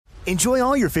Enjoy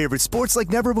all your favorite sports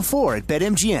like never before at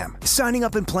BetMGM. Signing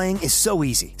up and playing is so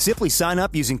easy. Simply sign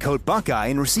up using code Buckeye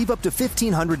and receive up to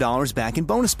 $1,500 back in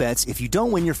bonus bets if you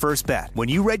don't win your first bet. When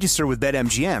you register with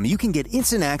BetMGM, you can get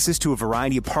instant access to a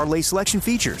variety of parlay selection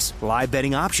features, live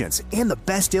betting options, and the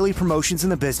best daily promotions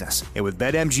in the business. And with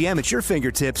BetMGM at your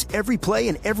fingertips, every play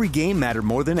and every game matter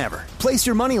more than ever. Place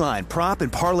your moneyline, prop,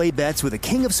 and parlay bets with the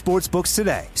king of sportsbooks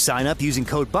today. Sign up using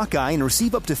code Buckeye and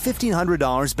receive up to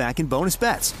 $1,500 back in bonus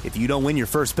bets if you don't win your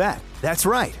first bet. That's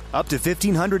right, up to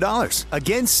 $1,500.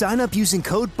 Again, sign up using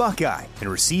code Buckeye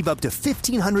and receive up to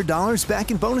 $1,500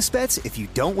 back in bonus bets if you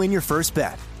don't win your first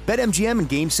bet. BetMGM and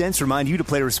GameSense remind you to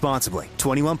play responsibly.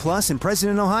 21 plus and present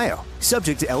in Ohio.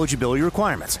 Subject to eligibility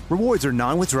requirements. Rewards are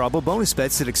non-withdrawable bonus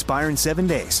bets that expire in 7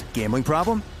 days. Gambling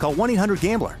problem? Call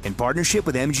 1-800-GAMBLER in partnership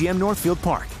with MGM Northfield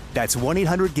Park. That's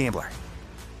 1-800-GAMBLER.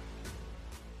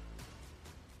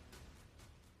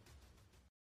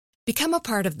 Become a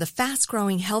part of the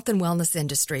fast-growing health and wellness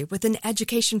industry with an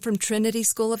education from Trinity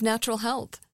School of Natural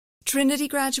Health. Trinity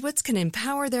graduates can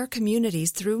empower their communities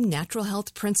through natural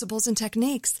health principles and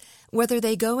techniques, whether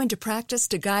they go into practice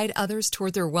to guide others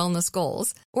toward their wellness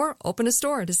goals or open a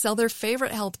store to sell their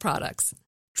favorite health products.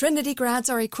 Trinity grads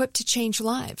are equipped to change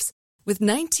lives. With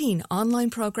 19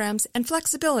 online programs and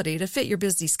flexibility to fit your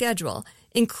busy schedule,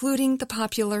 including the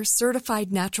popular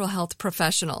Certified Natural Health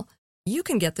Professional, you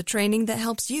can get the training that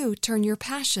helps you turn your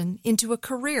passion into a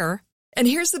career. And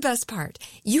here's the best part.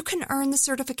 You can earn the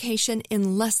certification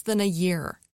in less than a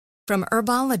year. From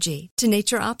herbology to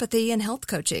naturopathy and health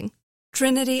coaching,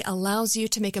 Trinity allows you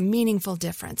to make a meaningful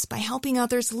difference by helping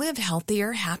others live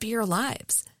healthier, happier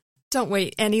lives. Don't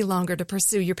wait any longer to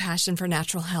pursue your passion for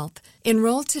natural health.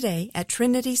 Enroll today at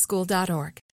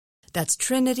trinityschool.org. That's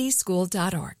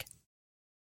trinityschool.org.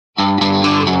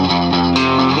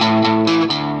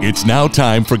 It's now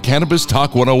time for Cannabis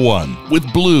Talk 101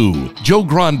 with Blue, Joe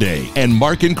Grande, and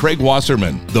Mark and Craig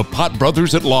Wasserman, the Pot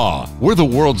Brothers at Law. We're the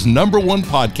world's #1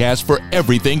 podcast for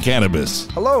everything cannabis.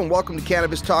 Hello and welcome to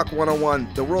Cannabis Talk 101,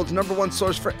 the world's #1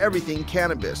 source for everything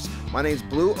cannabis. My name's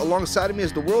Blue. Alongside of me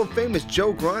is the world-famous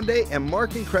Joe Grande and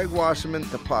Mark and Craig Wasserman,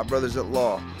 the Pot Brothers at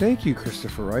Law. Thank you,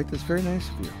 Christopher Wright. That's very nice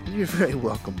of you. You're very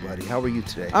welcome, buddy. How are you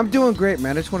today? I'm doing great,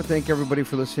 man. I just want to thank everybody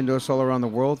for listening to us all around the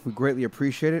world. We greatly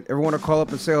appreciate it. Everyone to call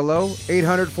up and say hello,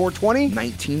 800-420.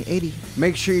 1980.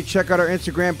 Make sure you check out our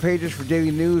Instagram pages for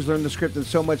daily news, learn the script, and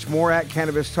so much more at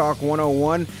Cannabis Talk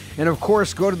 101. And, of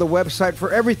course, go to the website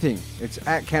for everything. It's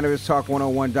at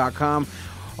CannabisTalk101.com.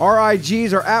 Our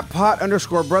IGs are at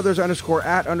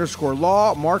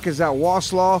pot_brothers_at_law. Mark is at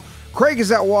Waslaw. Craig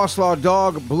is at Waslaw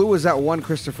Dog. Blue is at 1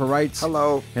 Christopher Wright.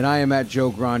 Hello. And I am at Joe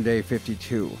Grande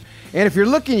 52. And if you're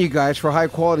looking, you guys, for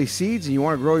high-quality seeds and you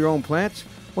want to grow your own plants,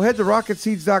 well, head to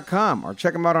rocketseeds.com or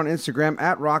check them out on Instagram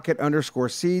at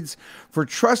rocket_seeds. For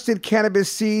trusted cannabis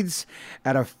seeds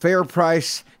at a fair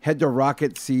price, head to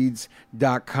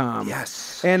rocketseeds.com.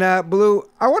 Yes. And, Blue,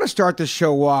 I want to start the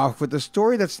show off with a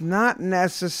story that's not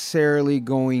necessarily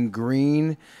going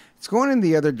green. It's going in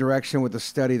the other direction with the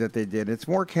study that they did. It's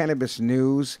more cannabis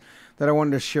news that I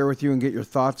wanted to share with you and get your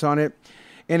thoughts on it.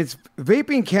 And it's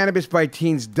vaping cannabis by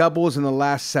teens doubles in the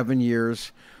last 7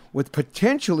 years, with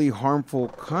potentially harmful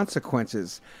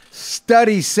consequences.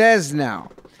 Study says now.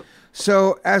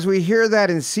 So as we hear that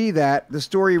and see that, the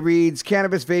story reads,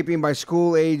 cannabis vaping by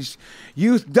school-aged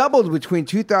youth doubled between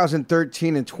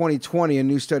 2013 and 2020, a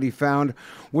new study found,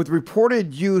 with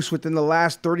reported use within the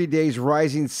last 30 days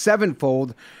rising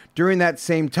sevenfold during that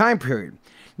same time period.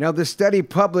 Now, the study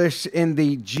published in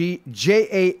the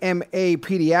JAMA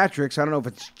Pediatrics, I don't know if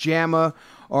it's JAMA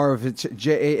or if it's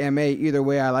JAMA, either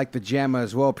way, I like the JAMA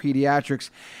as well, Pediatrics,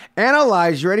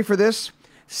 analyzed, you ready for this?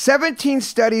 17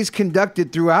 studies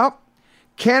conducted throughout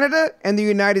Canada and the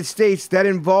United States that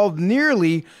involved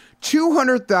nearly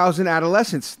 200,000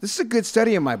 adolescents. This is a good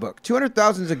study in my book.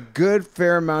 200,000 is a good,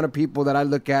 fair amount of people that I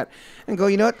look at and go,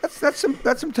 you know what, that's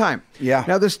some time. Yeah.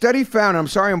 Now, the study found, I'm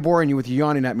sorry I'm boring you with you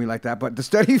yawning at me like that, but the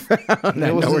study found, I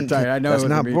know we're tired. I know that's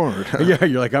not bored. Yeah,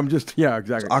 you're like, yeah,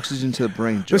 exactly. It's oxygen to the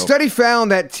brain, Joe. The study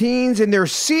found that teens in their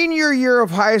senior year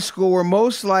of high school were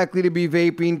most likely to be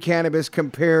vaping cannabis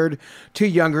compared to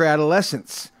younger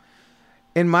adolescents.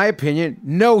 In my opinion,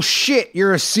 no shit,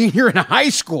 you're a senior in high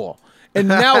school. And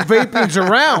now vaping's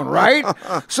around, right?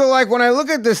 So, like, when I look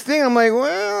at this thing, I'm like,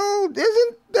 well,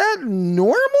 isn't that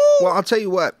normal? Well, I'll tell you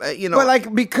what, But,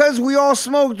 like, because we all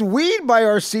smoked weed by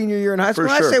our senior year in high school. For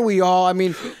When sure. I say we all, I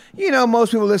mean, you know,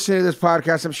 most people listening to this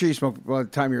podcast, I'm sure you smoked by the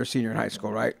time you were a senior in high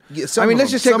school, right? Yeah,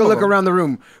 let's just take a look around the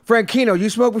room. Frankino, you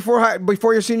smoked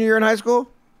before your senior year in high school?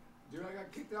 Dude, I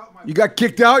got kicked out. You got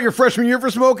kicked out your freshman year for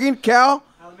smoking? Cal?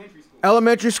 Elementary school.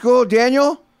 Elementary school.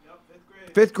 Daniel? Yep, 5th grade.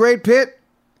 5th grade, Pitt?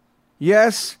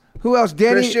 Yes. Who else?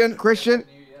 Danny? Christian?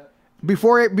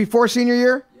 Before senior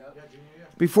year?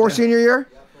 Before senior year?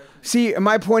 See,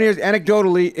 my point is,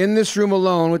 anecdotally, in this room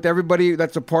alone, with everybody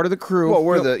that's a part of the crew. Well,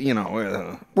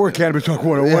 we're Cannabis Talk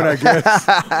 101, I guess.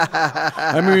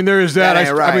 I mean, there is that.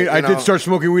 I did start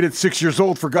smoking weed at 6 years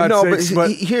old, for God's sakes.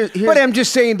 But I'm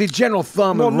just saying the general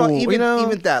thumb and rule.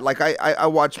 Even that. Like, I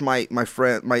watch my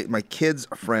kids'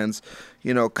 friends,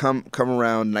 come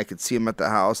around, and I could see them at the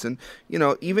house. And,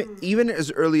 even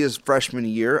as early as freshman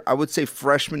year, I would say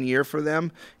freshman year for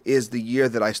them is the year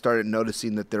that I started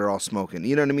noticing that they're all smoking.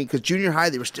 You know what I mean? Because junior high,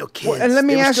 they were still kids. Well, and let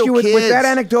me ask you, with that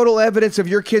anecdotal evidence of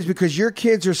your kids, because your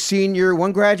kids are senior,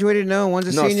 one graduated, one's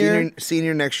a senior?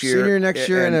 Senior next year. Senior next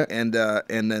year. And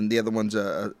then the other one's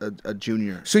a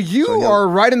junior. So you are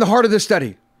right in the heart of this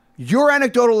study. Your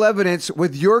anecdotal evidence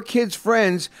with your kids'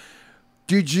 friends.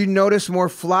 Did you notice more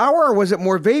flower, or was it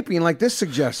more vaping, like this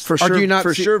suggests? For sure,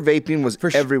 vaping was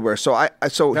everywhere. So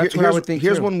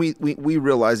here's when we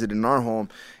realized it in our home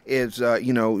is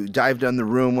dive down the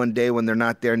room one day when they're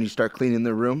not there, and you start cleaning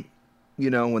the room,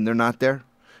 when they're not there.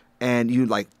 And you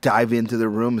dive into the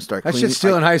room and start cleaning. That shit's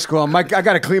still in high school. I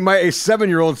got to clean my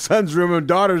 7-year-old son's room and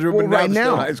daughter's room. Well, right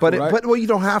now, high school, but you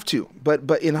don't have to.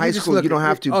 But in high school, you don't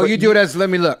have to. Oh, you do it as let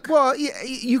me look. Well,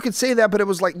 you could say that, but it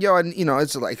was like,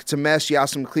 it's a mess. You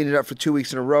ask them to clean it up for 2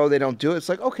 weeks in a row. They don't do it. It's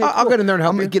like, okay, I'll get in there and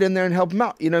help. I'm gonna get in there and help them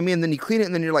out. You know what I mean? And then you clean it,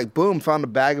 and then you're like, boom, found a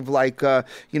bag of little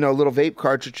vape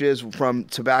cartridges from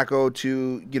tobacco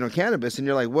to cannabis, and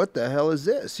you're like, what the hell is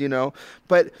this?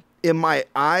 But in my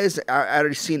eyes, I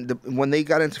already seen when they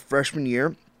got into freshman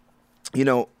year,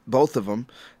 both of them,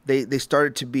 they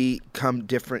started to become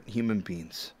different human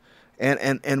beings.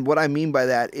 And what I mean by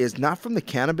that is not from the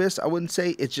cannabis, I wouldn't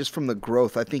say. It's just from the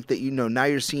growth. I think that, now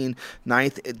you're seeing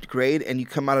 9th grade and you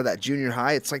come out of that junior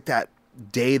high. It's like that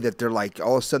day that they're like,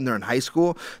 all of a sudden they're in high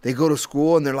school. They go to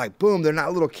school and they're like, boom, they're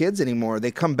not little kids anymore.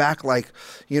 They come back like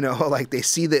they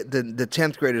see the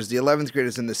 10th graders, the 11th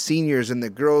graders, and the seniors, and the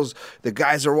girls, the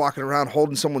guys are walking around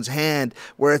holding someone's hand,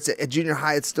 where it's at junior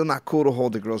high, it's still not cool to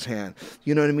hold a girl's hand.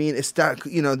 You know what I mean? It's not,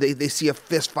 they see a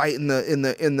fist fight in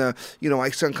the my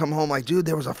son come home like, dude,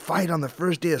 there was a fight on the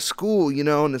first day of school,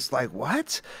 and it's like,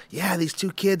 what? Yeah, these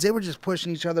two kids, they were just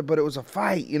pushing each other, but it was a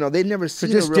fight. They'd never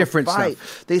seen a real different fight.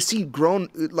 Stuff. They see grown,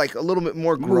 like a little bit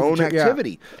more grown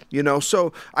activity,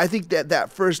 So I think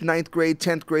that first 9th grade,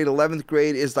 10th grade, 11th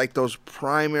grade is like those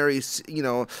primary,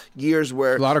 years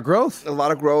where a lot of growth, and a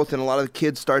lot of the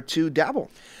kids start to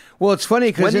dabble. Well, it's funny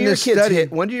because in this study,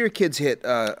 when do your kids hit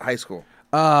high school?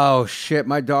 Oh, shit.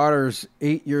 My daughter's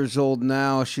 8 years old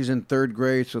now. She's in 3rd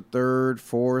grade, so 3rd,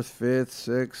 4th, 5th,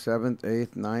 6th, 7th,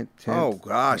 8th, 9th, 10th. Oh,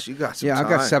 gosh, you got some time. Yeah, I've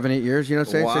got 7, 8 years, you know what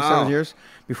I'm saying? Wow. 6, 7 years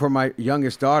before my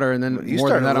youngest daughter, and then you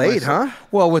more than that. Late, huh?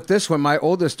 Well, with this one, my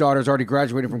oldest daughter's already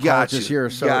graduated from college this year,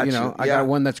 so, I got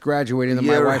one that's graduating, and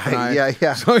my wife and I.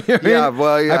 Yeah. So,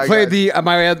 I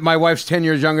played my wife's 10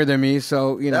 years younger than me,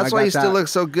 so, That's why you still look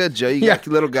so good, Joe. You got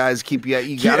little guys keep you,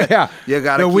 you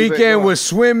got the weekend was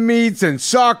swim meets and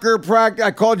soccer practice.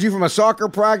 I called you from a soccer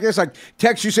practice. I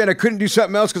text you saying I couldn't do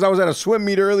something else because I was at a swim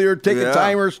meet earlier, taking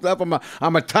timer stuff.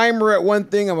 I'm a timer at one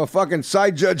thing. I'm a fucking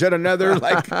side judge at another.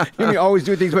 Like you always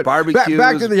do things. But barbecues.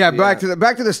 Back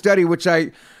to the study, which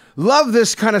I love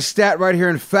this kind of stat right here.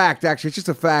 In fact, actually, it's just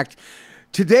a fact.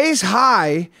 Today's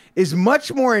high is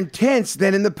much more intense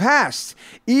than in the past,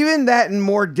 even that in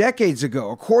more decades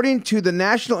ago. According to the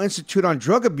National Institute on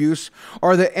Drug Abuse,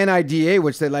 or the NIDA,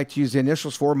 which they like to use the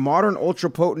initials for, modern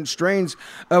ultra-potent strains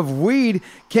of weed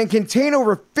can contain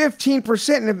over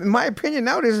 15%. And in my opinion,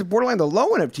 nowadays, it's borderline the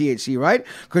low end of THC, right?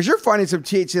 Because you're finding some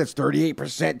THC that's 38%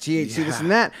 THC, this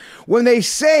and that. When they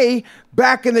say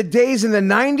back in the days in the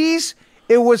 90s,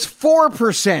 it was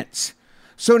 4%.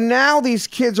 So now these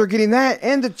kids are getting that.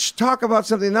 And to talk about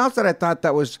something else that I thought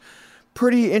that was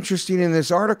pretty interesting in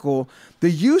this article, the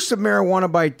use of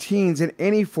marijuana by teens in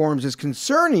any forms is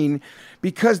concerning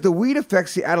because the weed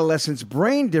affects the adolescent's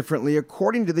brain differently,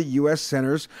 according to the U.S.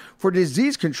 Centers for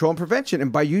Disease Control and Prevention.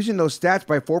 And by using those stats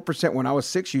by 4% when I was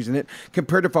 6 using it,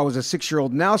 compared to if I was a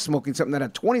 6-year-old now smoking something that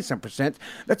had 20%,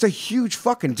 that's a huge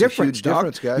fucking difference, huge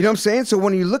difference, guys. You know what I'm saying? So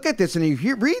when you look at this and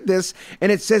you read this,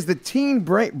 and it says the teen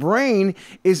brain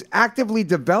is actively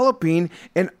developing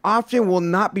and often will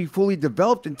not be fully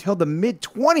developed until the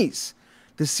mid-20s,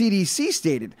 the CDC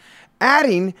stated.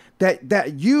 Adding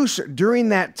that use during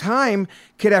that time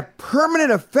could have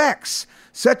permanent effects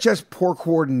such as poor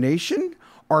coordination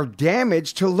or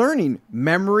damage to learning,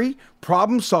 memory,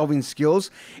 problem-solving skills,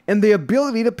 and the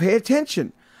ability to pay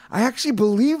attention. I actually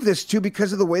believe this too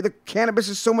because of the way the cannabis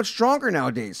is so much stronger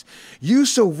nowadays.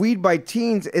 Use of weed by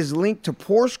teens is linked to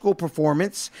poor school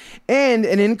performance and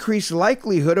an increased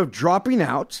likelihood of dropping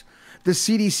out. The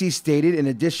CDC stated, in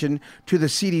addition to the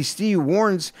CDC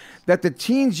warns that the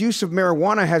teens' use of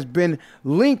marijuana has been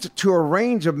linked to a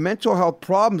range of mental health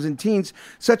problems in teens,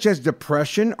 such as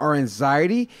depression or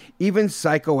anxiety, even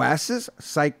psychosis.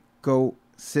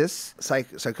 Psychosis,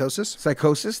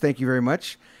 thank you very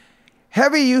much.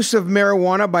 Heavy use of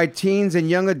marijuana by teens and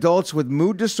young adults with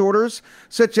mood disorders,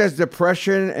 such as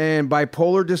depression and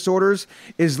bipolar disorders,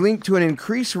 is linked to an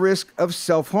increased risk of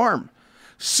self-harm.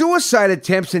 Suicide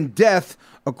attempts and death,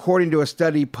 according to a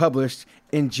study published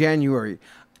in January.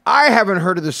 I haven't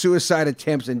heard of the suicide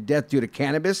attempts and death due to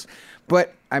cannabis,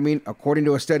 but I mean, according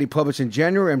to a study published in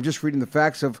January, I'm just reading the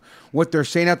facts of what they're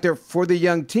saying out there for the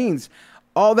young teens.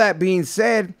 All that being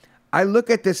said, I look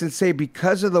at this and say,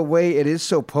 because of the way it is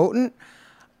so potent,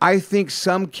 I think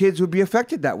some kids would be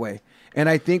affected that way. And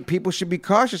I think people should be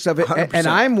cautious of it. 100%. And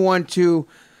I'm one to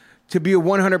be a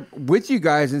 100 with you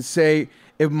guys and say,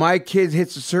 if my kid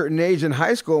hits a certain age in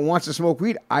high school and wants to smoke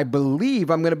weed, I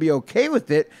believe I'm going to be okay with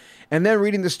it. And then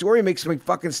reading the story makes my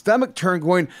fucking stomach turn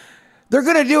going, they're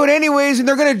going to do it anyways, and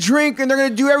they're going to drink, and they're going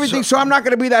to do everything, so I'm not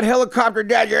going to be that helicopter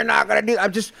dad. You're not going to do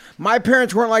it. My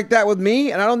parents weren't like that with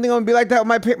me, and I don't think I'm going to be like that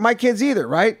with my kids either,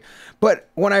 right? But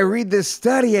when I read this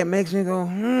study, it makes me go,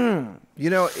 You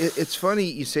know, it's funny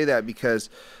you say that because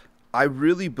I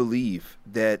really believe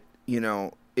that, you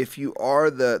know, if you are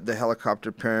the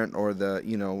helicopter parent or the,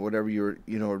 you know, whatever you're,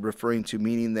 you know, referring to,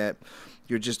 meaning that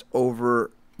you're just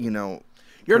over, you know.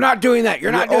 You're not doing that.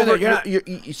 You're not doing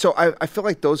that. So I feel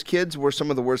like those kids were some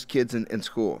of the worst kids in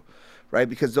school, right?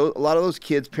 Because a lot of those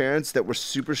kids' parents that were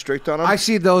super strict on them. I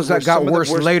see those that got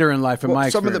worse later in life in my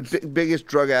experience. Some of the biggest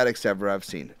drug addicts ever I've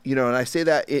seen. You know, and I say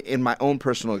that in my own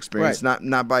personal experience, right.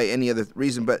 not by any other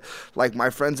reason, but like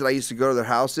my friends that I used to go to their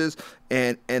houses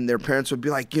and their parents would be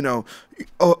like, you know,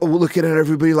 looking at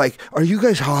everybody like, are you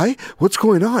guys high? What's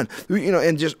going on? You know,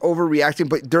 and just overreacting,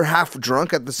 but they're half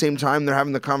drunk at the same time they're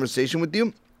having the conversation with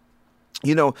you.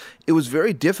 You know, it was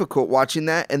very difficult watching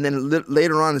that. And then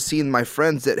later on seeing my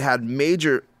friends that had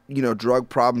major, you know, drug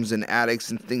problems and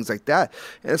addicts and things like that.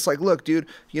 And it's like, look, dude,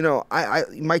 you know,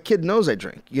 my kid knows I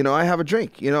drink. You know, I have a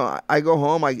drink. You know, I go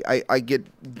home, I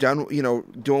get done, you know,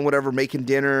 doing whatever, making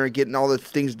dinner, getting all the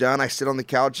things done. I sit on the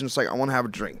couch and it's like, I want to have a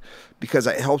drink because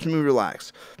it helps me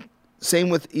relax. Same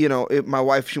with, you know, my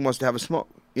wife, she wants to have a smoke.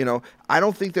 You know, I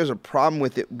don't think there's a problem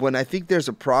with it. When I think there's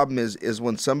a problem is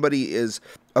when somebody is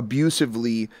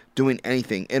abusively doing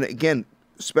anything. And again,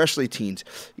 especially teens.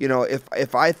 You know,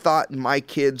 if I thought my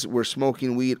kids were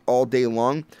smoking weed all day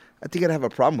long, I think I'd have a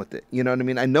problem with it. You know what I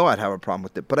mean? I know I'd have a problem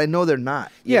with it, but I know they're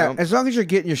not. Yeah, know? as long as you're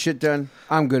getting your shit done,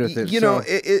 I'm good with it. You know,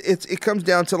 it comes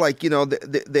down to like, you know,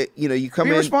 you know, you come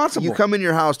Be in, responsible. you come in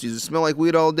your house. Does it smell like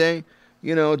weed all day?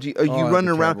 You know, are you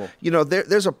running around? Terrible. You know,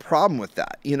 there's a problem with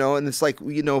that. You know, and it's like,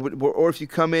 you know, or if you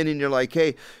come in and you're like,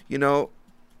 hey, you know,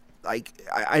 like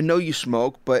I know you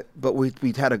smoke, but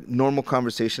we've had a normal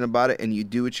conversation about it, and you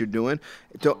do what you're doing.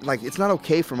 Like, it's not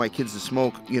okay for my kids to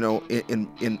smoke, you know,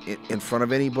 in front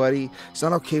of anybody. It's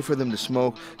not okay for them to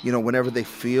smoke, you know, whenever they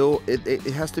feel. It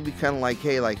has to be kind of like,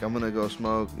 hey, like I'm gonna go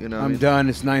smoke, you know. I'm done.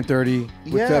 It's 9:30.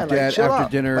 What's up, Dad? Chill After out.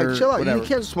 dinner, like chill out. whatever. You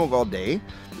can't smoke all day.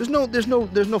 There's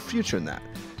no future in that.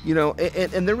 You know,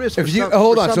 and there is. If you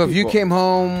hold on, so if you came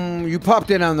home, you popped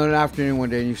in on an afternoon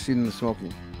one day and you seen them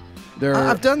smoking.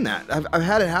 I've done that. I've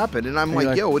had it happen, and I'm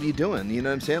like, yo, what are you doing? You know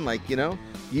what I'm saying? Like, you know,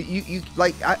 you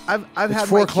like I've had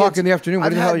 4 o'clock in the afternoon.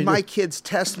 I've had my kids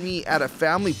test me at a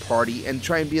family party and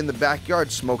try and be in the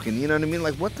backyard smoking. You know what I mean?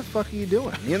 Like, what the fuck are you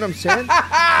doing? You know what I'm saying?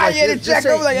 Like, you had to check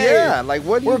over. Like, hey, yeah, like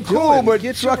what? We're you cool, doing? but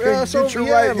get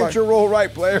your role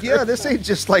right, player. Yeah, this ain't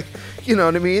just like, you know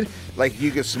what I mean? Like,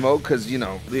 you can smoke because, you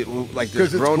know, like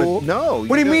there's grown. Cool? No.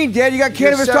 What do you mean, Dad? You got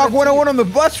Cannabis Talk 101 on the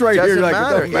bus right here. Doesn't Like,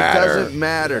 matter. it doesn't matter. It doesn't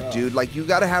matter, dude. Like, you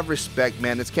got to have respect,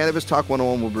 man. It's Cannabis Talk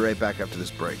 101. We'll be right back after this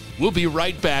break. We'll be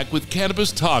right back with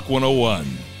Cannabis Talk 101.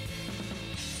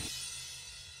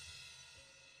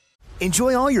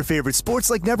 Enjoy all your favorite sports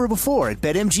like never before at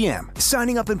BetMGM.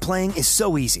 Signing up and playing is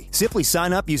so easy. Simply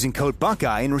sign up using code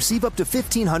Buckeye and receive up to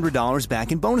 $1,500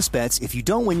 back in bonus bets if you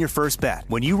don't win your first bet.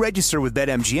 When you register with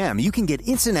BetMGM, you can get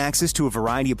instant access to a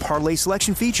variety of parlay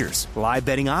selection features, live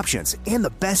betting options, and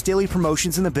the best daily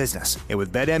promotions in the business. And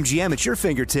with BetMGM at your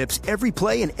fingertips, every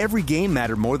play and every game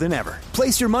matter more than ever.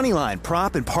 Place your moneyline,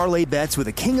 prop, and parlay bets with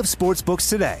the king of sportsbooks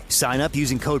today. Sign up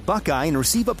using code Buckeye and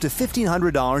receive up to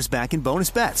 $1,500 back in bonus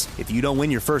bets. If if you don't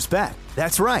win your first bet.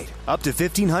 That's right, up to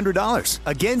 $1,500.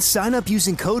 Again, sign up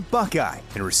using code Buckeye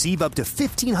and receive up to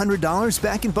 $1,500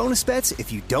 back in bonus bets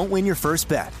if you don't win your first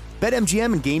bet.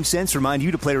 BetMGM and GameSense remind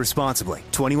you to play responsibly.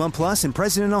 21 plus and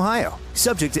present in Ohio.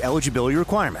 Subject to eligibility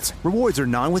requirements. Rewards are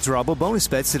non-withdrawable bonus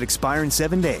bets that expire in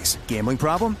 7 days. Gambling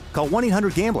problem? Call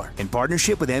 1-800-GAMBLER in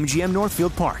partnership with MGM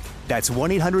Northfield Park. That's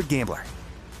 1-800-GAMBLER.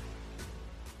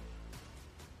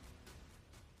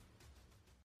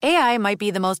 AI might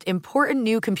be the most important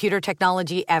new computer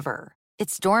technology ever.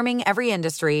 It's storming every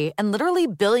industry, and literally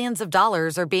billions of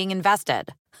dollars are being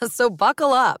invested. So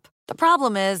buckle up. The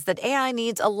problem is that AI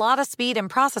needs a lot of speed and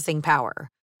processing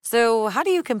power. So how do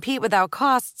you compete without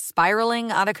costs spiraling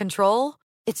out of control?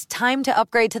 It's time to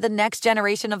upgrade to the next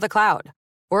generation of the cloud.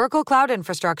 Oracle Cloud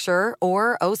Infrastructure,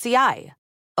 or OCI.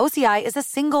 OCI is a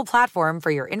single platform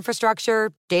for your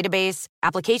infrastructure, database,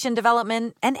 application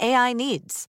development, and AI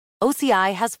needs.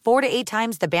 OCI has 4 to 8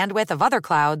 times the bandwidth of other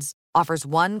clouds, offers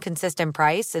one consistent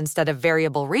price instead of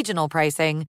variable regional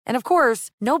pricing, and of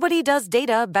course, nobody does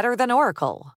data better than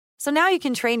Oracle. So now you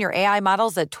can train your AI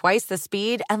models at twice the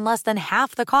speed and less than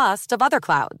half the cost of other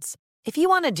clouds. If you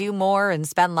want to do more and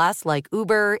spend less like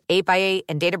Uber, 8x8,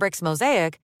 and Databricks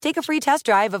Mosaic, take a free test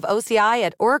drive of OCI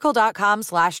at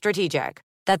oracle.com/strategic.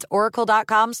 That's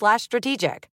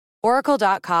oracle.com/strategic.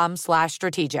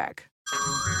 oracle.com/strategic.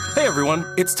 Hey everyone,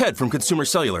 it's Ted from Consumer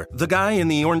Cellular, the guy in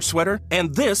the orange sweater,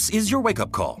 and this is your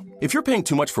wake-up call. If you're paying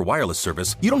too much for wireless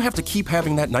service, you don't have to keep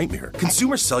having that nightmare.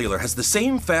 Consumer Cellular has the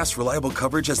same fast, reliable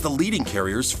coverage as the leading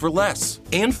carriers for less.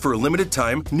 And for a limited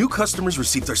time, new customers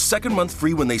receive their second month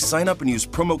free when they sign up and use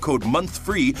promo code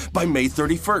MONTHFREE by May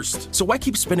 31st. So why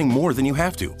keep spending more than you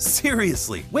have to?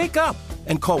 Seriously, wake up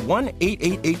and call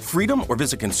 1-888-FREEDOM or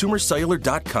visit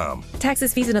consumercellular.com.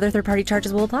 Taxes, fees, and other third-party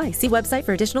charges will apply. See website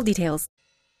for additional details.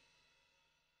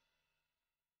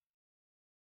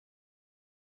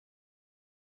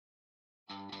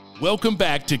 Welcome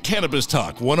back to Cannabis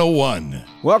Talk 101.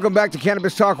 Welcome back to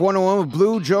Cannabis Talk 101 with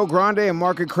Blue, Joe Grande, and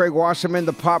Mark and Craig Wasserman,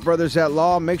 the Pot Brothers at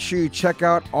Law. Make sure you check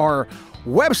out our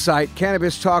website,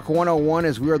 Cannabis Talk 101,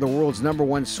 as we are the world's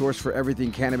 #1 source for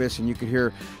everything cannabis, and you can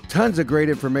hear tons of great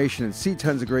information and see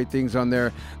tons of great things on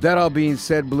there. That all being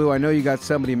said, Blue, I know you got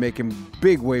somebody making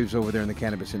big waves over there in the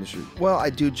cannabis industry. Well, I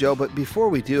do, Joe. But before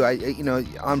we do,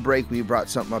 on break we brought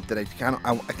something up that I kind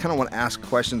of want to ask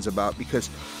questions about because,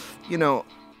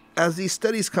 as these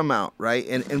studies come out, right,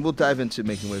 and we'll dive into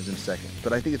making waves in a second,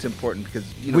 but I think it's important because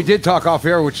we did talk off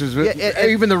air, which is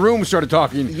even the room started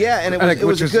talking. Yeah, and it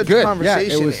was a good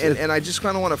conversation, and I just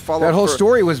kind of want to follow that whole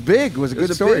story was big. It was a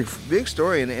good story, big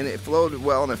story, and it flowed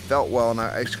well and it felt well, and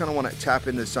I just kind of want to tap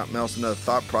into something else, another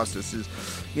thought processes.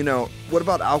 What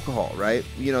about alcohol, right?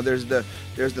 There's the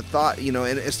thought,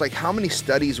 and it's like how many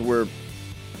studies were,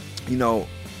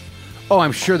 Oh,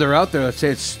 I'm sure they're out there that say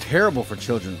it's terrible for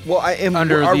children. Well,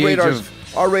 under our the radar's, age of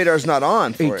our radar's not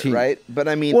on for 18. it, right? But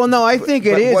I mean, well, no, I think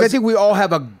it is. I think we all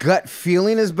have a gut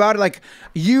feeling about it. Like,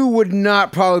 you would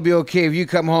not probably be okay if you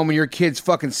come home and your kid's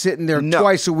fucking sitting there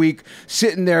twice a week,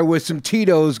 sitting there with some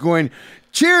Tito's going,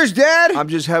 "Cheers, Dad." I'm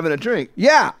just having a drink.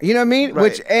 Yeah, you know what I mean?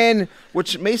 Right.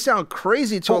 Which may sound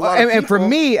crazy to a lot of people. And for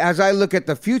me, as I look at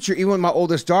the future, even with my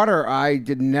oldest daughter, I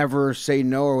did never say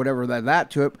no or whatever that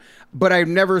to it. But I've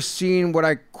never seen what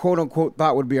I quote unquote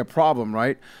thought would be a problem,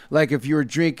 right? Like if you were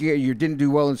drinking, you didn't do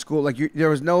well in school. Like there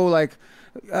was no like,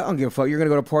 I don't give a fuck. You're gonna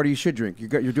go to a party, you should drink.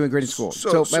 You're doing great in school.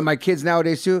 So and my kids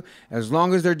nowadays too, as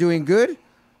long as they're doing good,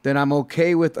 then I'm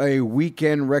okay with a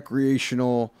weekend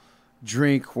recreational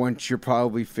drink once you're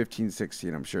probably 15,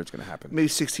 16. I'm sure it's going to happen. Maybe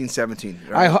 16, 17.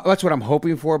 Right? That's what I'm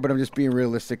hoping for, but I'm just being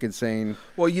realistic and saying.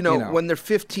 Well, when they're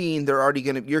 15, they're already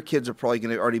going to. Your kids are probably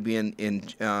going to already be in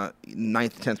 9th,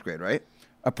 10th grade, right?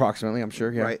 Approximately, I'm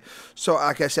sure. Yeah. Right. So,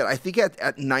 like I said, I think at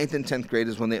 9th and 10th grade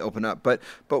is when they open up. But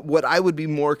what I would be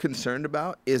more concerned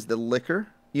about is the liquor.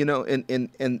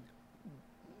 And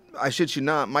I shit you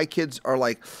not, my kids are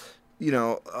like,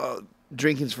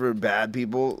 drinking's for bad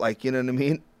people, like, you know what I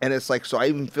mean? And it's like, so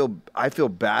I feel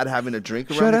bad having a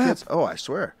drink around the kids. Oh, I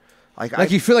swear.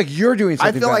 You feel like you're doing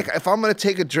something I feel bad. like if I'm going to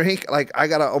take a drink, like I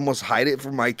got to almost hide it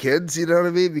from my kids, you know what I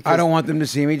mean? Because I don't want them to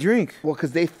see me drink. Well,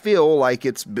 because they feel like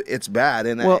it's bad.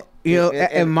 And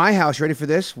in my house, ready for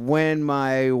this? When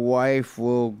my wife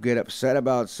will get upset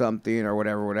about something or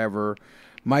whatever,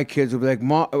 my kids will be like,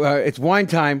 "Mom, it's wine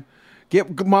time.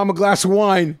 Get Mom a glass of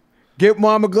wine. Get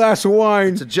Mom a glass of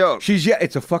wine." It's a joke.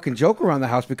 It's a fucking joke around the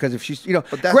house because if she's,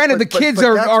 granted the kids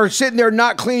are sitting there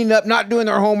not cleaning up, not doing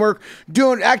their homework,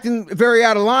 acting very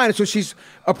out of line, so she's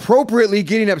appropriately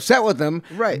getting upset with them.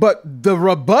 Right. But the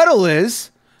rebuttal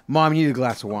is, "Mom, you need a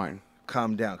glass of wine."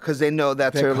 calm down, because they know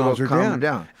that's That her little calms her calm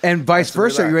down. And vice Has to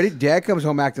versa. Are you ready? relax. Dad comes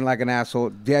home acting like an asshole.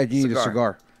 Dad, you need a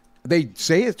cigar. They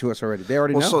say it to us already. They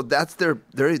already Well, know. so that's they're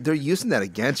using that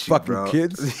against you, Fucking bro.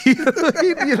 kids. You know what I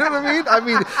mean? You know what I mean? I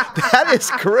mean, that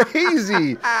is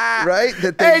crazy, right?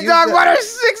 That they Hey, use dog, that. what are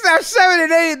 6 or 7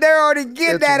 and 8? They're already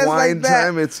getting It's that. It's wine like that.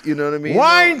 time. It's, you know what I mean?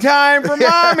 Wine time for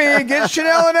mommy. Get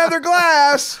Chanel another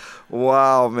glass.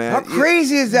 Wow, man. How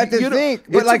crazy is that to You know, think?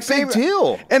 it's a big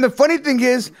deal. And the funny thing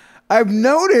is, I've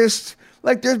noticed,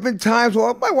 like, there's been times,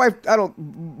 well, my wife, I don't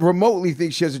remotely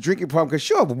think she has a drinking problem because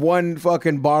she'll have one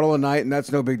fucking bottle a night, and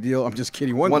that's no big deal. I'm just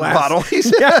kidding. One glass. bottle.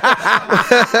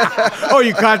 Oh,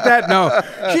 you caught that? No.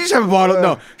 She just have a bottle.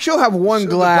 No. She'll have one She'll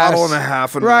have a glass. bottle and a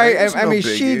half a Right? night. It's I no mean,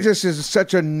 she biggie. just is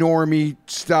such a normie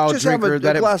style Just have drinker a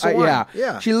that glass of wine.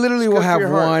 Yeah. She literally It's will good for have your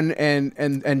heart. one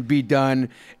and be done.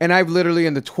 And I've literally,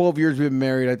 in the 12 years we've been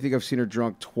married, I think I've seen her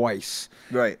drunk twice.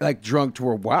 Right. Like drunk to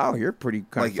where, wow, you're pretty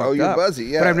kind Like, of fucked oh, you're up. buzzy,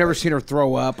 yeah. But I've never seen her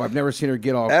throw up. I've never seen her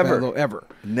get all Ever. ever.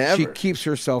 Never. She keeps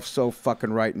herself so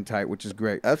fucking right and tight, which is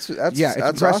great. That's yeah, it's that's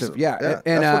impressive. awesome. Yeah,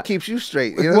 and that's what keeps you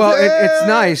straight. You know well, what I'm saying? it's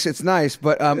nice. It's nice,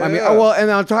 but I mean, Yeah. well, and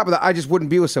on top of that, I just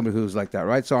wouldn't be with somebody who's like that,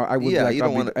 right? So I would Yeah, be like, you don't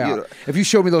I'll be- wanna- you yeah. don't- If you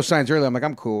showed me those signs earlier, I'm like,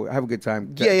 I'm cool. I have a good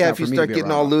time. Yeah, Not if for you me to start be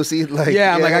getting around. all loosey, like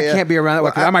Yeah, I'm like, I can't be around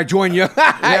that. Well, I might join you.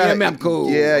 I'm cool.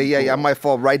 Yeah. I might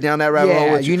fall right down that rabbit Yeah,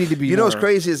 hole. With you need to be You know what's more-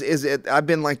 crazy is I've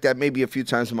been like that maybe a few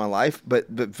times in my life, but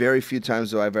very few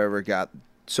times do I've ever got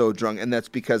so drunk, and that's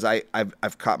because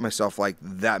I've caught myself like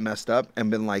that messed up and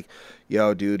been like,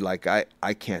 yo, dude, like I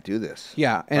can't do this.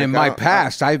 Yeah, and Like, in I my don't-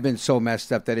 past, I've been so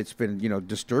messed up that it's been,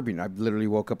 disturbing. I've literally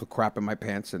woke up with crap in my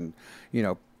pants and,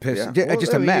 pissed. Yeah. Well,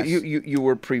 Just I a mean, mess. You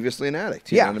were previously an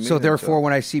addict. You Yeah. know what I mean? So And therefore,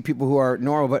 when I see people who are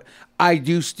normal, but I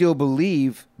do still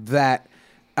believe that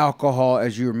alcohol,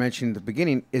 as you were mentioning at the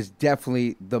beginning, is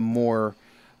definitely the more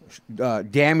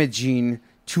damaging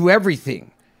to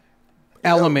everything.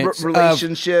 Elements,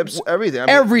 relationships, everything. I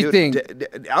mean, everything.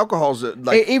 Dude, alcohol's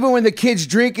like Even when the kids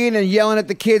drinking and yelling at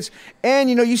the kids, and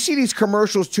you see these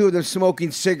commercials too of them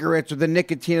smoking cigarettes or the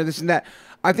nicotine or this and that.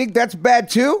 I think that's bad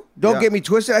too. Don't Yeah. get me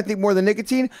twisted. I think more than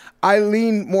nicotine. I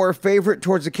lean more favorite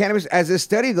towards the cannabis. As this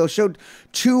study though showed,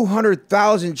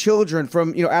 200,000 children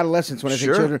from adolescents. When I say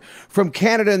Sure. children from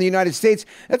Canada and the United States,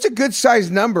 that's a good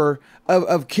sized number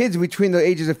of kids between the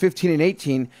ages of 15 and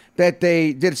 18 that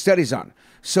they did studies on.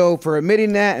 So for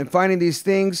admitting that and finding these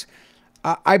things,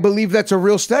 I believe that's a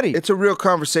real study. it's a real It's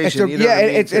conversation. a- you know yeah, what I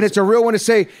mean? it's a real one to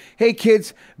say, hey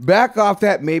kids, back off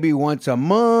that maybe once a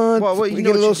month. Well, we you get know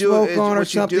a what little you do smoke is, on or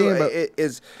what you something. do but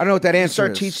is I don't know what that you answer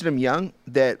start is. teaching them young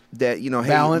that hey,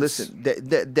 Balance. listen,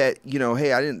 that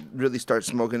hey, I didn't really start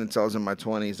smoking until I was in my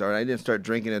 20s, or I didn't start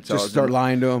drinking until I Just was start in,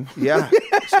 lying to them. Yeah,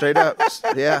 straight up.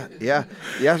 Yeah.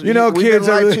 We've been kids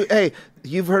are lied the- to. Hey,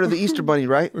 you've heard of the Easter Bunny,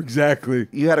 right? Exactly.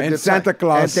 You had a and good Santa time.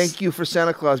 Claus. And thank you for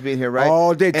Santa Claus being here, right?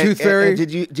 All day, And- Tooth and- Fairy. And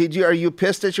did you? Are you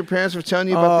pissed at your parents for telling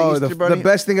you about the Easter Bunny? The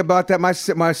best thing about that, my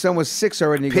son was 6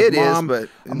 already. And he Pitt goes, is, Mom, but-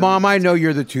 Mom, I know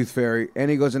you're the Tooth Fairy. And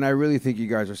he goes, and I really think you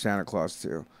guys are Santa Claus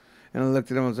too. And I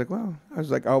looked at him. I was like, well,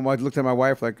 I looked at my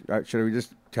wife like, should we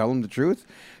just tell him the truth?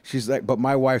 She's like, but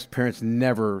my wife's parents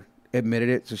never admitted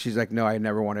it. So she's like, no, I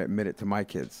never want to admit it to my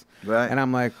kids. Right. And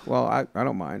I'm like, well, I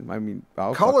don't mind. I mean,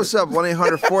 I'll Call fuck us it. up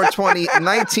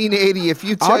 1-800-420-1980 if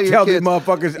you tell I'll your tell kids. these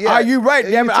motherfuckers, are you right?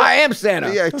 if Damn you it, I am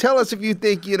Santa. Yeah, tell us if you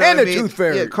think And what I the mean? Tooth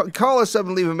Fairy. Yeah, call us up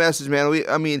and leave a message, man.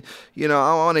 I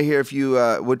want to hear if you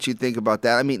what you think about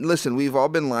that. I mean, listen, we've all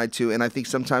been lied to, and I think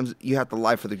sometimes you have to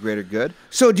lie for the greater good.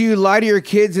 So do you lie to your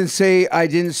kids and say, I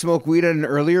didn't smoke weed at an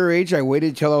earlier age? I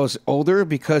waited till I was older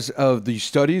because of the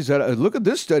studies that look at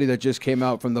this study that just came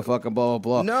out from the fucking blah,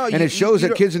 blah, blah. No, and it shows that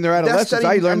don't- kids in their that adolescence,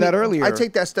 study- I learned that earlier. I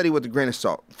take that study with a grain of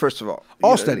salt, first of all.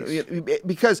 All You know,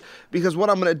 studies. Because what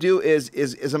I'm going to do is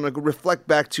I'm going to reflect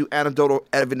back to anecdotal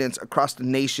evidence across the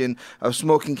nation of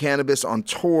smoking cannabis on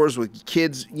tours with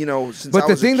kids, since But I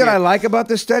the was a thing that kid. I like about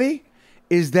this study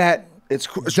is that It's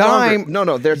stronger.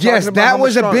 No, they're talking yes, about that how much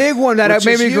was a stronger, big one that which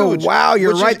made is me go, huge, wow,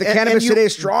 you're which right. is- The and cannabis you- today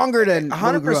is stronger than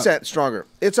when we grew up. 100% stronger.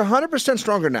 It's 100%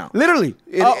 stronger now. Literally,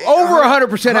 It- over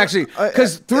 100% actually, uh,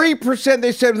 because 3%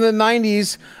 they said in the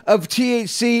 90s of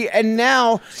THC, and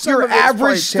now Some your of it's probably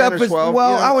average 10 stuff or is 12,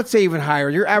 I would say even higher.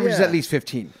 Your average is Yeah. at least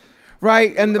 15,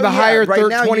 right? And the Yeah, higher right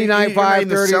now, 29, you're not 5,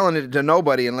 even 30. selling it to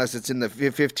nobody unless it's in the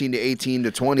 15 to 18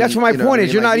 to 20. That's what my you know point I is.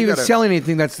 mean? You're Like, not you even gotta- selling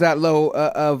anything that's that low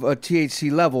of a THC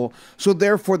level. So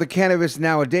therefore, the cannabis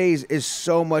nowadays is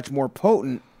so much more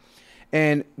potent.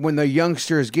 And when the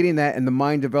youngster is getting that and the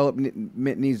mind development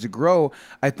needs to grow,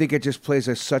 I think it just plays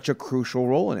such a crucial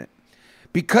role in it.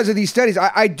 Because of these studies,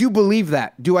 I do believe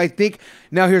that. Do I think...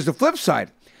 Now, here's the flip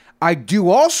side. I do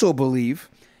also believe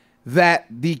that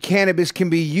the cannabis can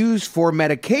be used for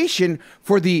medication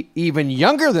for the even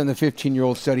younger than the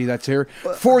 15-year-old study that's here,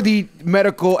 for the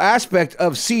medical aspect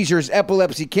of seizures,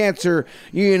 epilepsy, cancer,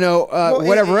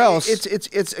 whatever else.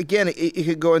 It's again, it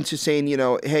could go into saying,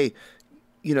 hey,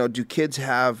 do kids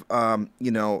have,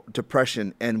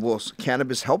 depression, and will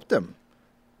cannabis help them?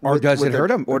 Or does it hurt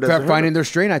them? Or does it finding their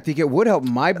strain? I think it would help.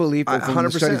 My belief, from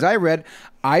 100%. The studies I read,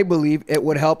 I believe it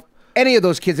would help any of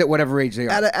those kids at whatever age they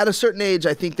are. At a certain age,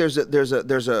 I think there's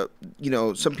a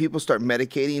some people start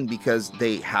medicating because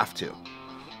they have to,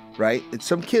 right? And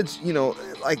some kids,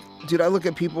 dude, I look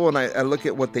at people and I look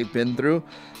at what they've been through,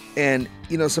 and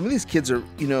some of these kids are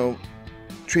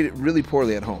treated really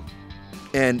poorly at home,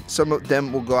 and some of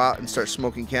them will go out and start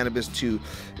smoking cannabis to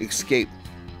escape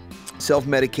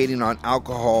self-medicating on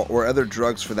alcohol or other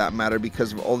drugs for that matter,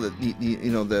 because of all the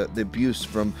abuse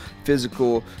from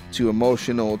physical to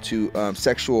emotional to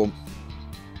sexual,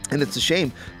 and it's a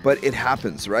shame, but it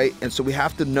happens, right? And so we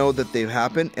have to know that they've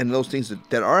happened, and those things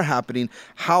that are happening,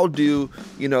 how do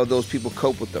those people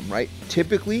cope with them, right?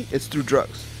 Typically it's through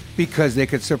drugs, because they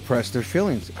could suppress their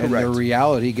feelings. Correct. And their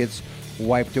reality gets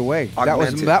wiped away.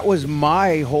 Augmented. That was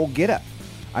my whole get up.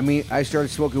 I mean, I started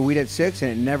smoking weed at 6,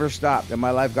 and it never stopped. And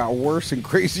my life got worse and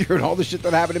crazier, and all the shit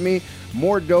that happened to me,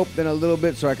 more dope than a little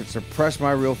bit, so I could suppress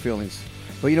my real feelings.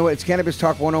 But you know what? It's Cannabis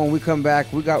Talk 101. When we come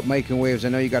back, we got Making Waves. I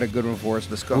know you got a good one for us.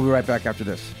 Let's go. We'll be right back after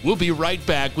this. We'll be right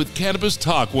back with Cannabis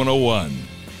Talk 101.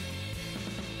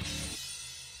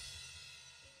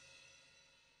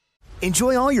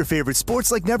 Enjoy all your favorite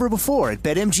sports like never before at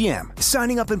BetMGM.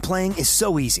 Signing up and playing is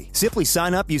so easy. Simply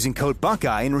sign up using code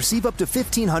Buckeye and receive up to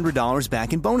 $1,500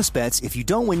 back in bonus bets if you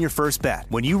don't win your first bet.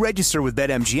 When you register with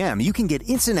BetMGM, you can get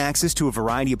instant access to a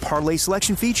variety of parlay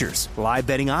selection features, live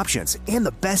betting options, and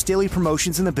the best daily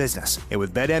promotions in the business. And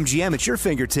with BetMGM at your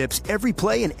fingertips, every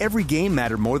play and every game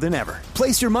matter more than ever.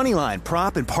 Place your moneyline,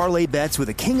 prop, and parlay bets with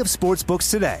the king of sportsbooks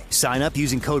today. Sign up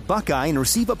using code Buckeye and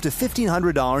receive up to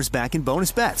 $1,500 back in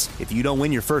bonus bets if you don't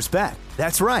win your first bet.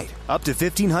 That's right, up to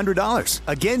 $1,500.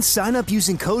 Again, sign up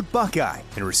using code Buckeye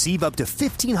and receive up to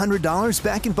 $1,500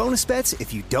 back in bonus bets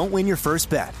if you don't win your first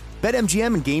bet.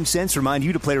 BetMGM and GameSense remind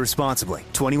you to play responsibly.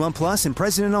 21 plus and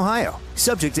present in Ohio.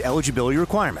 Subject to eligibility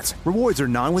requirements. Rewards are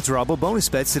non-withdrawable bonus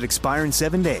bets that expire in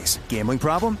 7 days. Gambling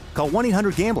problem? Call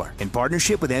 1-800-GAMBLER in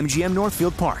partnership with MGM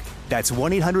Northfield Park. That's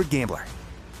 1-800-GAMBLER.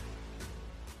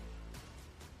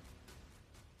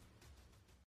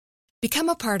 Become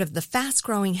a part of the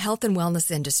fast-growing health and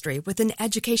wellness industry with an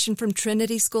education from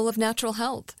Trinity School of Natural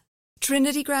Health.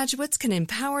 Trinity graduates can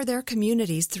empower their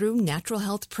communities through natural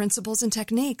health principles and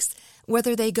techniques,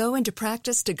 whether they go into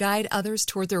practice to guide others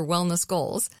toward their wellness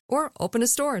goals or open a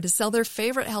store to sell their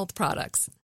favorite health products.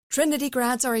 Trinity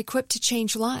grads are equipped to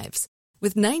change lives.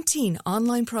 With 19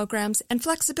 online programs and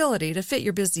flexibility to fit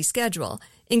your busy schedule,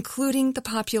 including the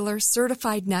popular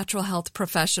Certified Natural Health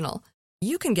Professional,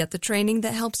 you can get the training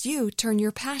that helps you turn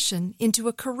your passion into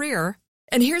a career.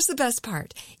 And here's the best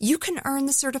part. You can earn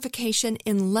the certification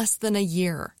in less than a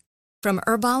year. From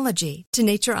herbology to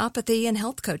naturopathy and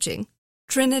health coaching,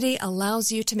 Trinity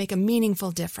allows you to make a meaningful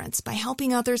difference by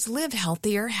helping others live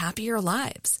healthier, happier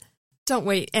lives. Don't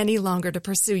wait any longer to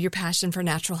pursue your passion for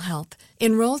natural health.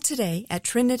 Enroll today at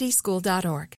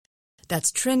trinityschool.org.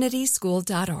 That's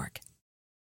trinityschool.org.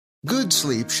 Good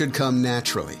sleep should come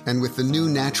naturally, and with the new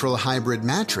Natural Hybrid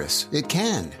mattress, it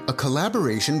can. A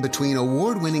collaboration between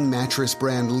award-winning mattress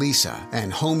brand Leesa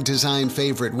and home design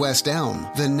favorite West Elm,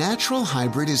 the Natural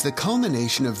Hybrid is the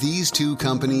culmination of these two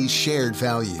companies' shared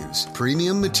values: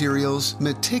 premium materials,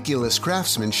 meticulous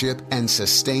craftsmanship, and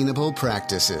sustainable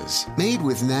practices. Made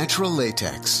with natural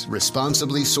latex,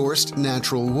 responsibly sourced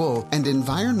natural wool, and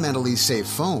environmentally safe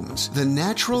foams, the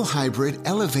Natural Hybrid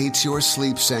elevates your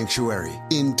sleep sanctuary,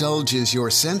 indulges your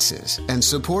senses, and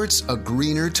supports a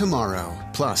greener tomorrow.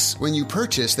 Plus, when you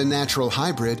purchase the Natural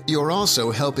Hybrid, you're also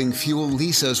helping fuel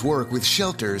Leesa's work with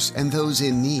shelters and those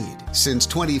in need. Since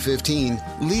 2015,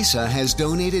 Leesa has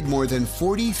donated more than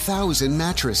 40,000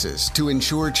 mattresses to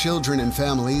ensure children and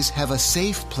families have a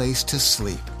safe place to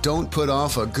sleep. Don't put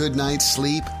off a good night's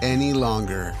sleep any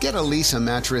longer. Get a Leesa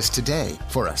mattress today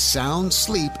for a sound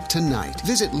sleep tonight.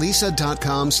 Visit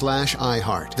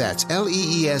leesa.com/iHeart. That's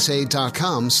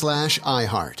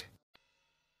LEESA.com/iHeart.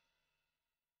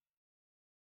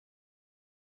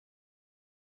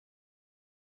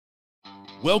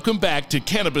 Welcome back to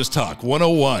Cannabis Talk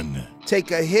 101. Take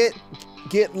a hit,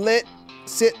 get lit,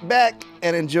 sit back,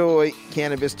 and enjoy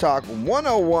Cannabis Talk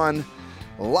 101.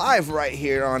 live right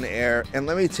here on air. And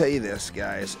let me tell you this,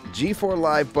 guys. G4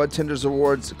 Live Bud Tenders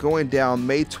Awards going down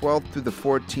May 12th through the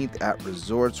 14th at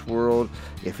Resorts World.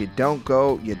 If you don't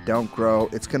go, you don't grow.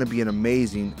 It's going to be an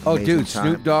amazing dude, time.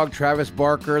 Snoop Dogg, Travis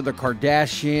Barker, the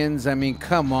Kardashians. I mean,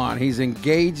 come on. He's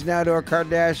engaged now to a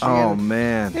Kardashian. Oh,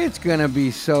 man. It's going to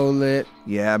be so lit.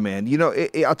 Yeah, man. You know,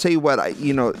 I'll tell you what,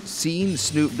 seeing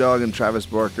Snoop Dogg and Travis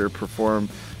Barker perform,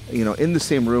 in the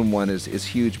same room is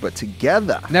huge, but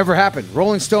together. Never happened.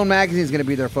 Rolling Stone magazine is going to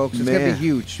be there, folks. It's going to be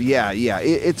huge. Yeah.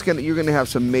 You're going to have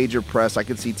some major press. I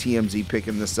can see TMZ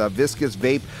picking this up. Viscous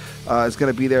Vape is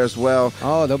going to be there as well.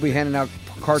 Oh, they'll be handing out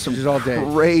cartridges all day.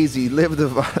 Crazy. Live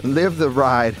the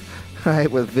ride.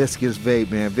 Right, with Viscous Vape,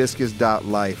 man.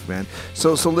 Viscous.life, man.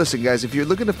 So listen, guys, if you're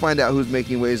looking to find out who's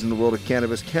making waves in the world of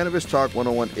cannabis, Cannabis Talk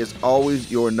 101 is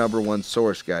always your number one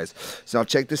source, guys. So now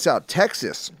check this out.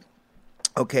 Texas.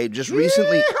 Okay, just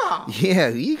recently. Yeah,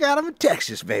 you got them in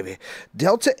Texas, baby.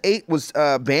 Delta 8 was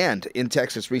banned in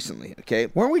Texas recently, okay?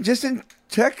 Weren't we just in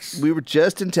Texas? We were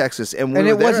just in Texas. And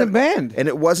it wasn't banned. And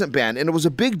it wasn't banned. And it was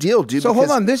a big deal, dude. So hold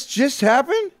on, this just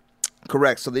happened?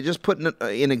 Correct. So they just put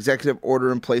an executive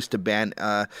order in place to ban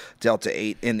Delta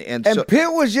 8. And so,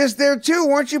 Pitt was just there, too.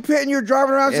 Weren't you, Pitt? And you were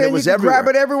driving around saying you could grab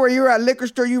it everywhere. You were at a liquor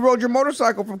store. You rode your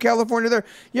motorcycle from California there.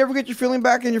 You ever get your feeling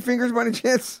back in your fingers by any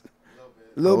chance?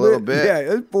 A little bit. Yeah,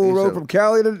 this fool rode from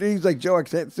Cali to, he's like, Joe, I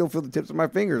can't still feel the tips of my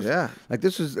fingers. Yeah. Like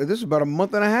this was about a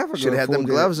month and a half ago. Should have had them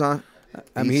gloves on.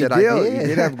 I mean, he did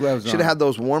have gloves on. Should have had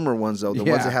those warmer ones, though. The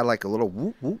ones that had like a little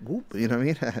whoop, whoop, whoop. You know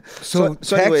what I mean? So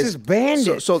Texas banned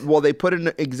it. Well, they put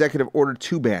an executive order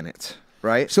to ban it,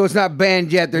 right? So it's not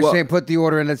banned yet. They're saying put the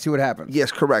order in. Let's see what happens. Yes,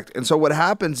 correct. And so what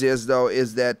happens is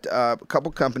that a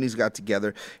couple companies got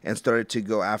together and started to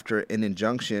go after an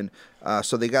injunction.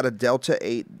 So they got a Delta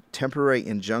 8 temporary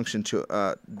injunction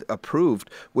to approved,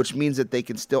 which means that they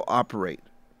can still operate,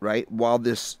 right, while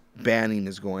this banning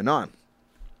is going on.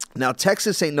 Now,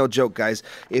 Texas ain't no joke, guys.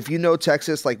 If you know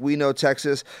Texas, like we know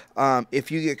Texas, if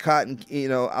you get caught,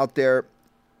 out there,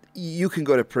 you can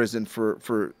go to prison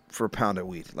for a pound of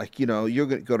weed. Like, you're going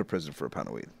to go to prison for a pound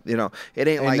of weed. It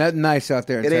ain't like nothing nice out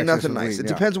there. It ain't nothing nice. It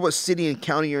depends on what city and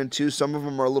county you're in too. Some of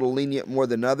them are a little lenient more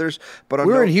than others. But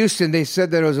we were in Houston. They said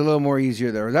that it was a little more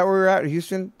easier there. Is that where we were at?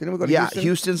 Houston? Didn't we go to Houston? Yeah,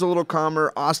 Houston's a little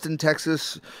calmer. Austin,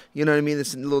 Texas, you know what I mean?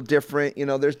 It's a little different.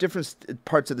 There's different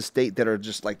parts of the state that are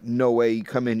just like, no way, you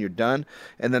come in, you're done.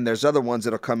 And then there's other ones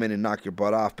that'll come in and knock your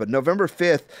butt off. But November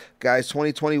 5th, guys,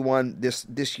 2021,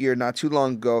 this year, not too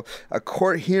long ago, a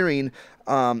court hearing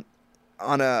on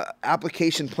a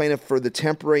application plaintiff for the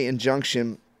temporary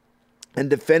injunction, and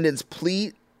defendants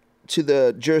plead to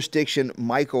the jurisdiction.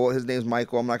 Michael, his name's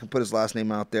Michael. I'm not gonna put his last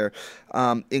name out there.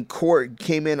 In court,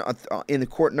 came in the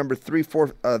court number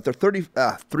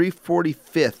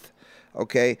 345th,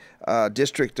 okay,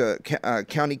 district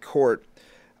county court,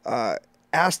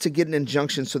 asked to get an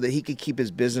injunction so that he could keep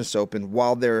his business open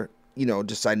while they're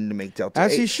deciding to make Delta 8.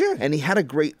 As he should. And he had a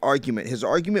great argument. His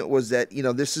argument was that,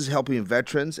 this is helping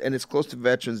veterans, and it's close to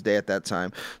Veterans Day at that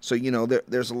time. So,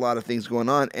 there's a lot of things going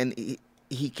on. And he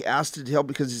asked to help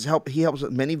because he helps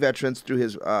many veterans through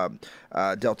his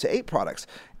Delta 8 products.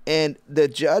 And the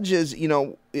judges,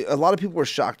 a lot of people were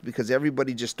shocked because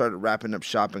everybody just started wrapping up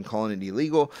shop and calling it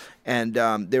illegal. And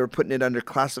they were putting it under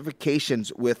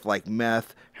classifications with like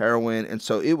meth, heroin. And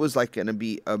so it was like going to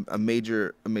be a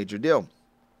major deal.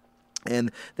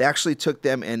 And they actually took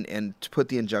them and put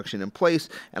the injunction in place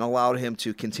and allowed him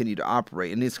to continue to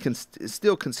operate. And it's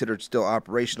still considered still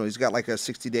operational. He's got like a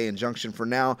 60-day injunction for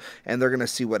now, and they're going to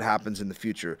see what happens in the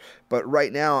future. But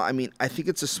right now, I mean, I think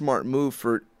it's a smart move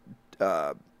for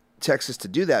Texas to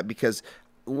do that because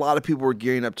a lot of people were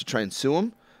gearing up to try and sue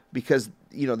him because,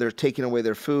 they're taking away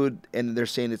their food and they're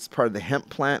saying it's part of the hemp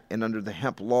plant, and under the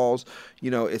hemp laws,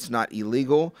 it's not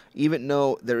illegal, even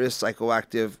though there is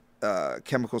psychoactive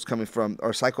chemicals coming from,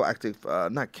 or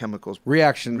psychoactive, not chemicals,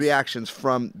 reactions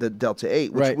from the Delta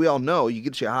 8, which we all know you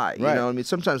get you high. You know what I mean?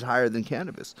 Sometimes higher than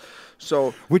cannabis.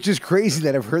 So, which is crazy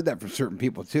that I've heard that from certain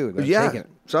people too. Yeah,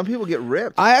 some people get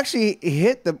ripped. I actually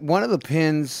hit one of the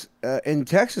pins in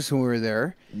Texas when we were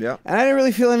there. Yeah, and I didn't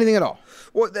really feel anything at all.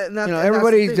 Well,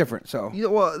 everybody's different. So,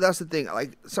 well, that's the thing.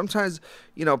 Like sometimes,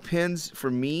 pins for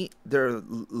me, they're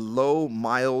low,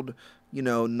 mild.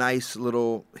 Nice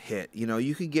little hit.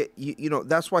 You could get,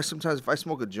 that's why sometimes if I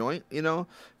smoke a joint,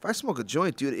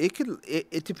 dude,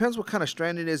 it depends what kind of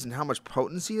strand it is and how much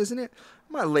potency is in it.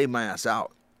 I'm going to lay my ass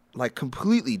out. Like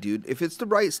completely, dude. If it's the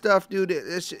right stuff, dude,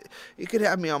 it could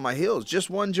have me on my heels. Just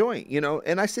one joint,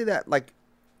 and I say that like,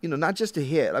 not just a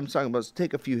hit. I'm talking about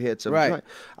take a few hits of a joint.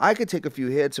 I could take a few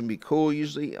hits and be cool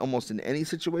usually almost in any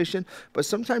situation. But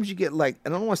sometimes you get like,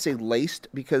 and I don't want to say laced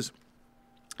because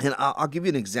And I'll give you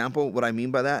an example. What I mean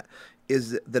by that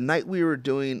is the night we were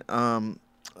doing the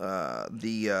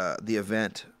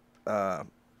event at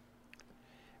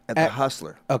the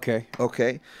Hustler.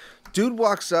 Okay. Dude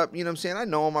walks up, you know what I'm saying? I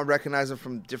know him. I recognize him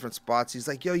from different spots. He's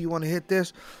like, yo, you want to hit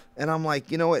this? And I'm like,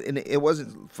 you know what? And it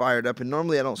wasn't fired up. And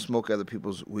normally I don't smoke other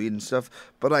people's weed and stuff.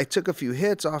 But I took a few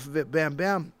hits off of it, bam,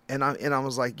 bam. And I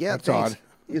was like, yeah, that's thanks. odd.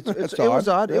 It was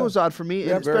odd. Yeah. It was odd for me,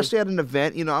 yeah, and especially at an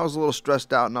event. You know, I was a little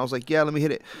stressed out, and I was like, yeah, let me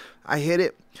hit it. I hit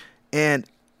it, and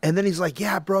then he's like,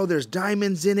 yeah, bro, there's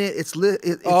diamonds in it. It's lit.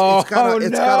 It's got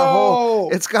a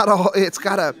hole. It's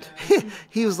got a.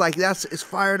 He was like, it's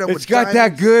fired up. It's got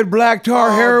that good black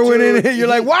tar heroin in it. You're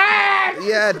like, what?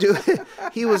 Yeah, dude.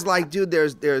 He was like, dude,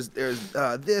 there's this,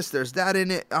 there's that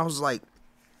in it. I was like,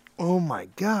 oh my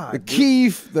god, the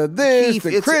keef, the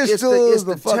crystals,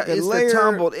 the fucking layer. The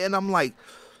tumbled, and I'm like,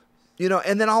 you know,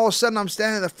 and then all of a sudden I'm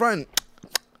standing in the front,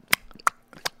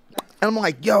 and I'm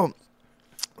like, yo,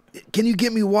 can you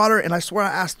get me water? And I swear I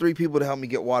asked 3 people to help me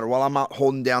get water while I'm out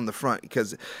holding down the front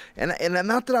because, and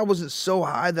not that I wasn't so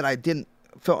high that I didn't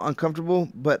feel uncomfortable,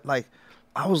 but like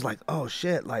I was like, oh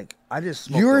shit, like I just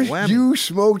smoked a whammy. You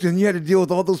smoked and you had to deal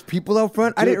with all those people out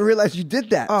front? Dude, I didn't realize you did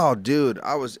that. Oh, dude,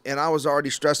 I was already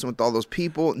stressing with all those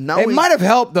people. It might have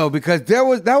helped though because that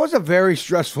was a very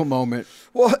stressful moment.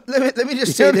 Well, let me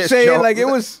just say this, Joe. Like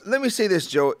let me say this,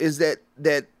 Joe, is that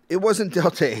it wasn't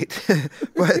Delta 8,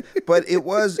 but it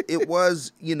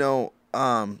was you know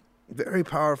very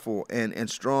powerful and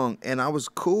strong, and I was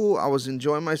cool. I was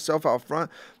enjoying myself out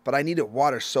front, but I needed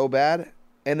water so bad.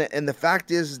 And the fact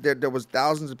is that there was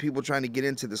thousands of people trying to get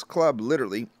into this club,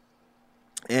 literally,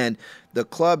 and the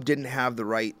club didn't have the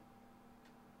right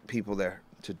people there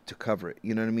to cover it.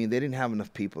 You know what I mean? They didn't have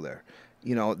enough people there.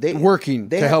 You know, they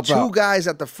had 2 guys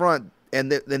at the front,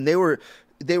 and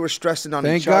they were stressing on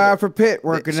Thank each other. God for Pitt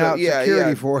working out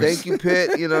security for us. Thank you,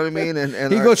 Pitt. You know what I mean?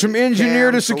 And he goes from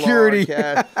engineer to security.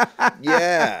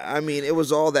 Yeah, I mean, it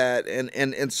was all that.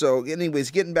 And so,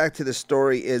 anyways, getting back to the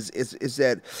story is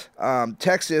that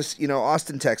Texas, you know,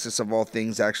 Austin, Texas, of all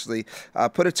things, actually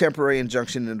put a temporary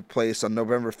injunction into place on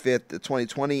November 5th,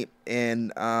 2020,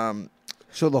 and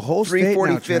so the whole state now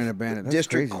trying to ban it. That's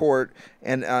District crazy. Court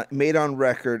and made on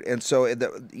record. And so,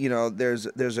 you know, there's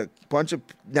a bunch of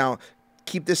now.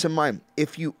 Keep this in mind.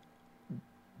 If you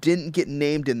didn't get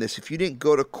named in this, if you didn't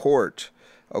go to court,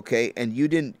 okay, and you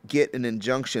didn't get an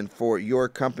injunction for your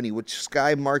company, which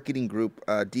Sky Marketing Group,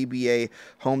 DBA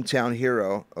Hometown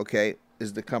Hero, okay,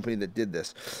 is the company that did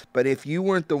this. But if you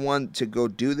weren't the one to go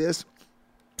do this,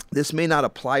 this may not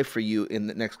apply for you in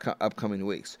the next upcoming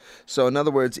weeks. So, in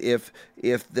other words, if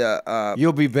the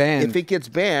you'll be banned. If it gets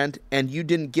banned and you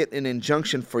didn't get an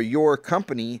injunction for your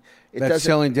company, that's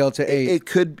selling Delta 8. It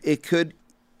could.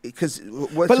 Because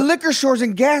but liquor stores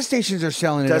and gas stations are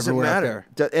selling it doesn't everywhere matter.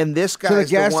 out there. And this guy so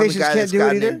is the one guy that's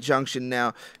got an injunction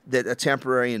now, a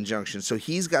temporary injunction. So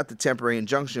he's got the temporary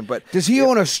injunction. But does he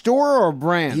own a store or a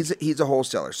brand? He's a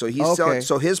wholesaler. So he's selling.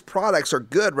 So his products are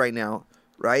good right now.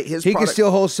 Right, he can still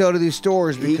wholesale to these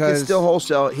stores because he can still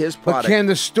wholesale his product. But can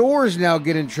the stores now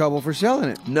get in trouble for selling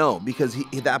it? No, because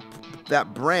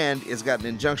that brand has got an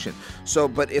injunction. So,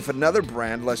 but if another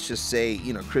brand, let's just say,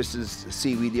 you know, Chris's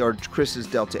CBD or Chris's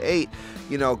Delta 8,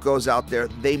 you know, goes out there,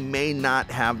 they may not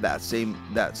have that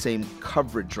same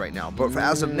coverage right now. But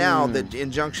as of now, the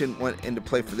injunction went into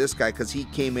play for this guy because he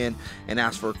came in and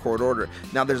asked for a court order.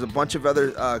 Now, there's a bunch of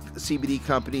other CBD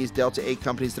companies, Delta 8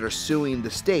 companies that are suing the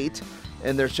state.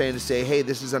 And they're trying to say, hey,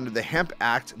 this is under the Hemp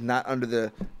Act, not under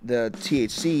the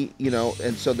THC, you know,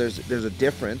 and so there's a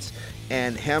difference.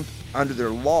 And hemp under their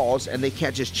laws, and they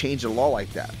can't just change a law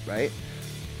like that, right?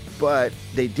 But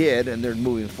they did, and they're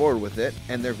moving forward with it,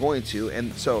 and they're going to.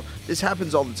 And so this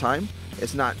happens all the time.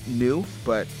 It's not new,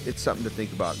 but it's something to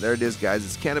think about. There it is, guys.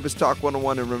 It's Cannabis Talk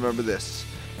 101, and remember this.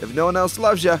 If no one else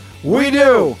loves you, we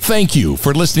do. Thank you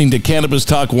for listening to Cannabis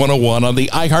Talk 101 on the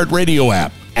iHeartRadio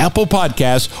app, Apple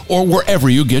Podcasts, or wherever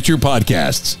you get your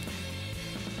podcasts.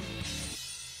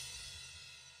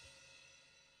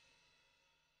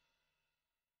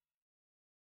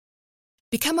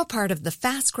 Become a part of the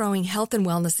fast-growing health and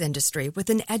wellness industry with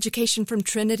an education from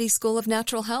Trinity School of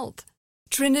Natural Health.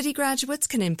 Trinity graduates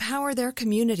can empower their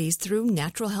communities through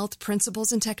natural health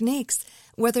principles and techniques,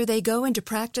 whether they go into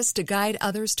practice to guide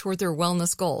others toward their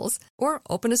wellness goals or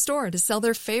open a store to sell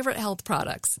their favorite health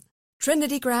products.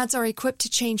 Trinity grads are equipped to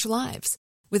change lives.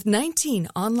 With 19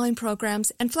 online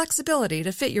programs and flexibility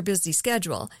to fit your busy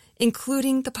schedule,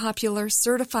 including the popular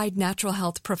Certified Natural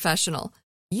Health Professional,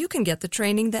 you can get the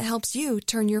training that helps you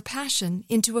turn your passion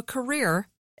into a career.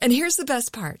 And here's the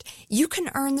best part. You can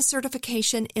earn the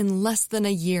certification in less than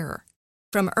a year.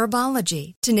 From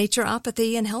herbology to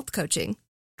naturopathy and health coaching,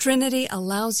 Trinity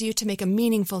allows you to make a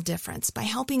meaningful difference by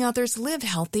helping others live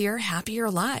healthier,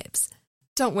 happier lives.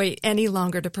 Don't wait any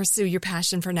longer to pursue your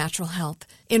passion for natural health.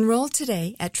 Enroll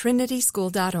today at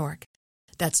trinityschool.org.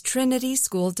 That's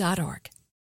trinityschool.org.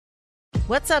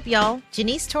 What's up, y'all?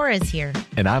 Janice Torres here.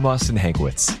 And I'm Austin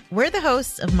Hankwitz. We're the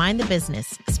hosts of Mind the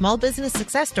Business, Small Business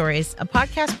Success Stories, a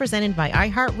podcast presented by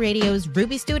iHeartRadio's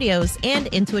Ruby Studios and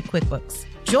Intuit QuickBooks.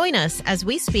 Join us as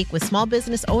we speak with small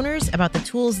business owners about the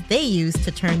tools they use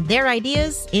to turn their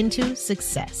ideas into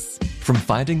success. From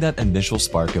finding that initial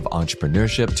spark of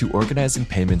entrepreneurship to organizing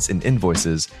payments and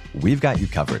invoices, we've got you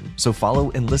covered. So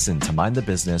follow and listen to Mind the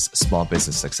Business Small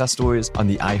Business Success Stories on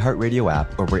the iHeartRadio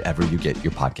app or wherever you get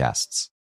your podcasts.